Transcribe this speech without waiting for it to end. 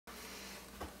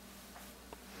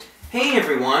Hey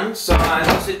everyone, so I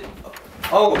was it.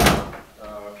 Oh.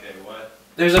 Okay, what?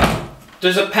 There's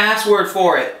a password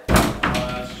for it.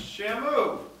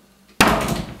 Shamu.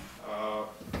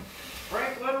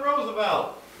 Franklin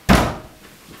Roosevelt.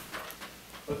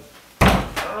 I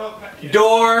don't know.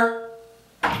 Door.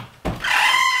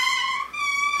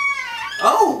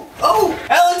 Oh,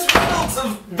 Alex Reynolds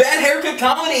of Bad Haircut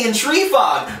Comedy and Tree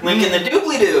Fog. Link in the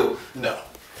doobly-doo. No.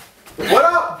 What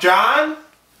up, John?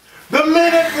 The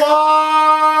Minute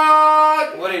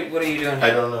Vlog! What are you doing here? I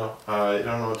don't know. I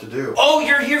don't know what to do. Oh,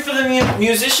 you're here for the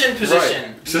musician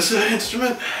position. Right. Is this an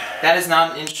instrument? That is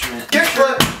not an instrument.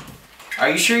 Kickflip! Are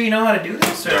you sure you know how to do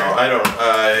this? Or? No, I don't.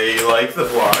 I like the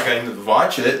vlog. I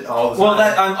watch it all the time. Well,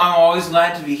 I'm always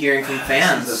glad to be hearing from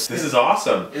fans. This is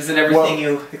awesome. Is it everything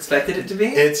you expected it to be?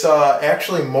 It's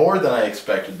actually more than I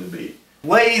expected to be.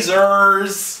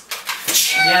 Lasers!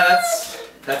 Yeah,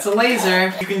 that's a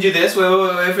laser. You can do this. Wait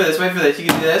for this. You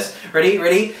can do this. Ready?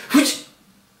 Whoosh!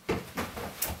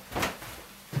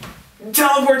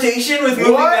 Teleportation with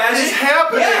moving magic. What is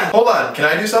happening? Yeah. Hold on. Can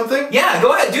I do something? Yeah,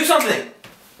 go ahead. Do something.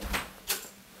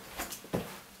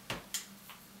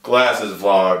 Glasses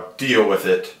vlog. Deal with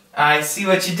it. I see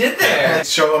what you did there.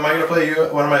 So, am I gonna play you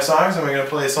one of my songs? Am I gonna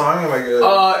play a song? Am I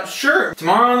gonna? Sure.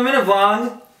 Tomorrow on the Minute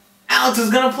Vlog, Alex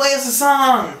is gonna play us a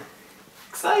song.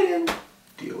 Excited.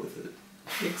 Deal with it.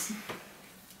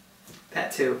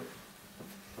 That too.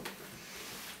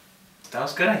 That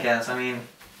was good, I guess. I mean,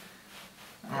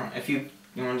 I don't know. If you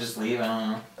want to just leave, I don't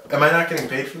know. Am I not getting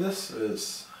paid for this?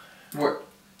 This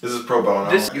is pro bono.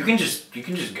 You can just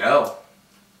go.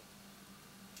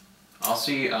 I'll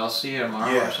see you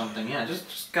tomorrow or something. Yeah,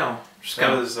 just go. Just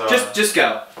go. Was, just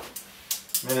go.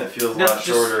 Minute feels a lot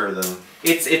shorter than.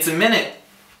 It's a minute.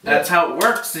 That's how it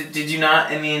works. Did you not?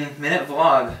 I mean, Minute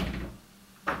Vlog.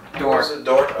 Door. Is it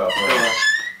door? Oh,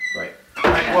 right.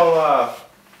 Alright, well,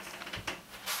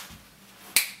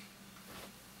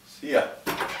 see ya.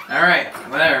 Alright,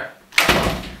 whatever.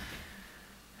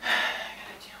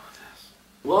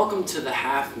 Welcome to the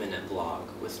Half-Minute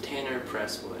Vlog with Tanner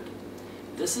Presswood.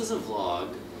 This is a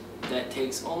vlog that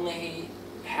takes only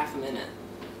half a minute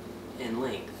in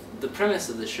length. The premise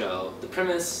of the show, the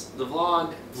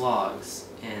vlog vlogs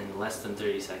in less than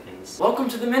 30 seconds. Welcome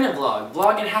to the Minute Vlog,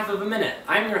 vlog in half of a minute.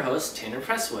 I'm your host, Tanner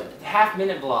Presswood. The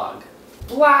Half-Minute Vlog.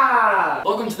 Blah!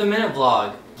 Welcome to the Minute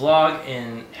Vlog, vlog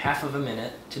in half of a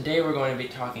minute. Today we're going to be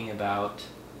talking about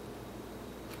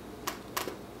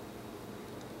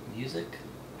music.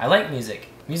 I like music.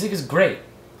 Music is great.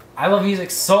 I love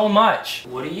music so much.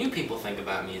 What do you people think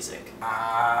about music?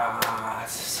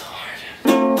 It's so hard.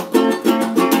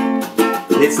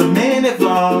 It's the Minute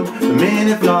Vlog, the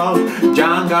Minute Vlog.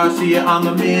 Jon Garcia on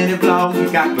the Minute Vlog. He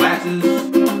got glasses,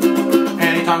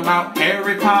 and he talking about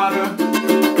Harry Potter.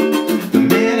 The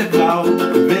Minute Vlog,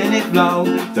 the Minute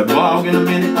Vlog. The vlog in a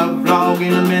minute, a vlog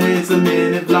in a minute. It's a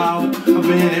Minute Vlog, a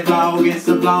Minute Vlog. It's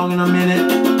a vlog in a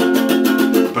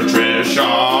minute.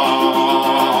 Patricia.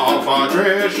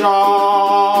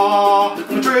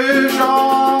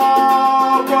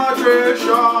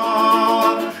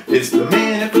 It's the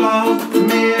Minute Vlog, the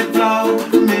Minute Vlog,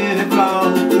 the Minute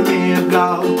Vlog, the Minute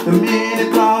Vlog, the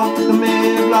Minute Vlog, the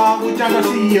Minute Vlog with Jon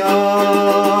Garcia.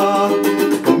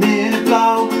 The Minute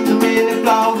Vlog, the Minute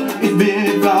Vlog, it's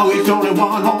Minute Vlog, it's only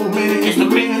one whole minute. It's the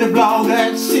Minute Vlog,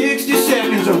 that's 60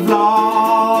 seconds of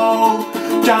vlog.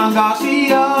 Jon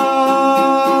Garcia,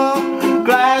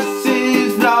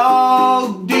 glasses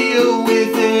vlog, deal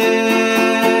with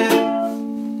it.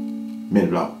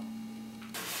 Minute Vlog.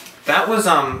 That was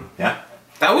Yeah.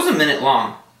 That was a minute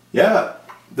long. Yeah,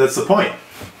 that's the point.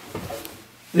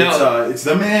 No, It's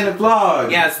the Minute Vlog.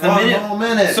 Yeah, it's the whole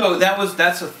minute. So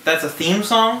that's a theme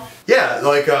song. Yeah,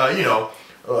 like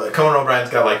Conan O'Brien's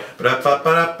got like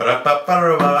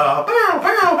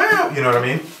you know what I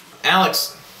mean?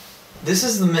 Alex, this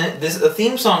is the minute. A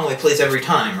theme song like plays every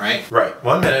time, right? Right,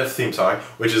 1 minute of theme song,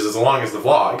 which is as long as the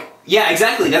vlog. Yeah,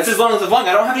 exactly. That's as long as the vlog.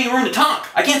 I don't have any room to talk.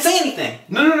 I can't say anything.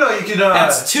 No, you can.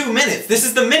 That's 2 minutes. This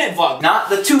is the Minute Vlog, not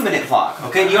the 2 minute vlog.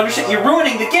 Okay, do you understand? You're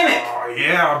ruining the gimmick. Oh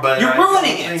yeah, but You're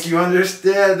ruining it. I think you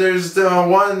understand. There's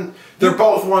one. They're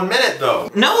both 1 minute though.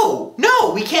 No,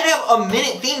 we can't have a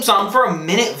minute theme song for a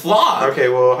minute vlog. Okay,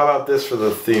 well, how about this for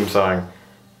the theme song?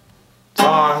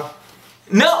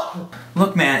 No!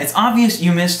 Look, man, it's obvious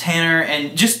you miss Tanner,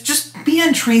 and just be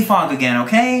on Tree Fog again,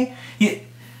 okay?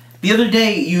 The other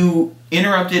day, you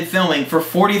interrupted filming for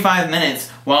 45 minutes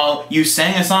while you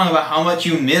sang a song about how much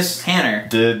you miss Tanner.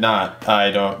 Did not.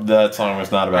 That song was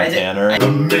not about Tanner. I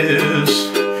miss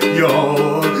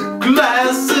your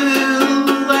glasses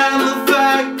and the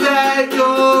fact that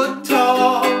you're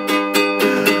tall.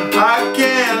 I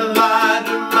can't lie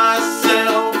to myself.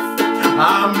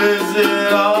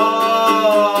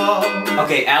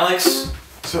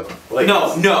 So, like,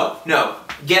 No,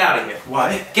 get out of here.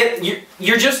 Why?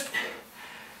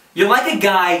 You're like a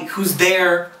guy who's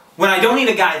there when I don't need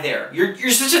a guy there. You're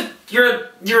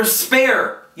a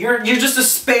spare. You're just a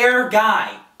spare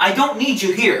guy. I don't need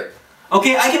you here.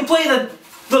 Okay, I can play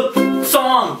the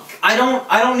song. I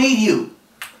don't need you.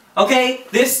 Okay,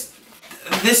 this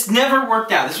never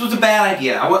worked out. This was a bad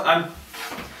idea. All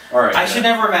right. I should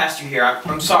never have asked you here.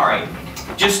 I'm sorry.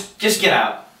 Just get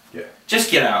out. Yeah.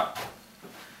 Just get out.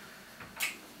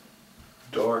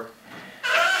 Door.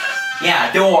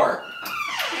 Yeah, door.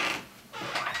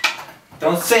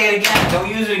 Don't say it again. Don't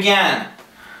use it again.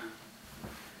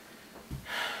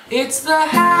 It's the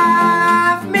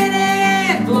half-minute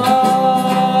vlog.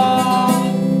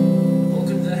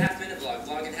 Welcome to the half-minute vlog.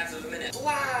 Vlog in half of a minute.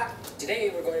 Blah.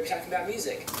 Today we're going to be talking about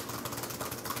music.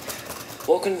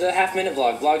 Welcome to the half-minute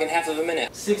vlog. Vlog in half of a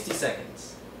minute. 60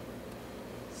 seconds.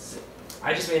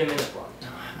 I just made a minute vlog. No,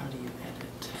 how do you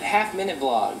edit? The half-minute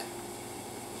vlog.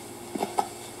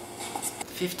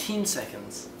 15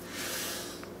 seconds.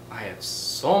 I have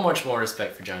so much more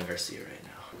respect for Jon Garcia right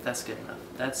now. That's good enough.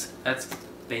 That's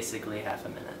basically half a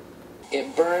minute.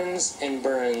 It burns and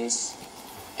burns,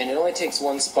 and it only takes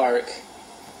one spark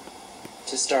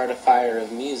to start a fire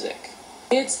of music.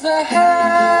 It's the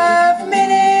half-minute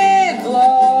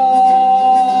vlog.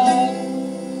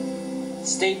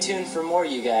 Stay tuned for more,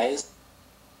 you guys.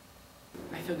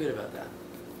 I feel good about that.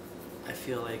 I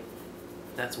feel like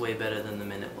that's way better than the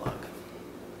minute vlog.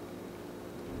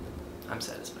 I'm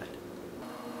satisfied.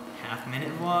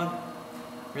 Half-minute vlog?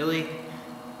 Really?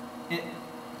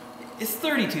 It's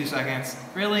 32 seconds.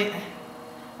 Really?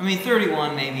 I mean,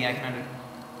 31 maybe I can under...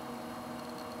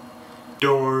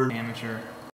 Door. Amateur.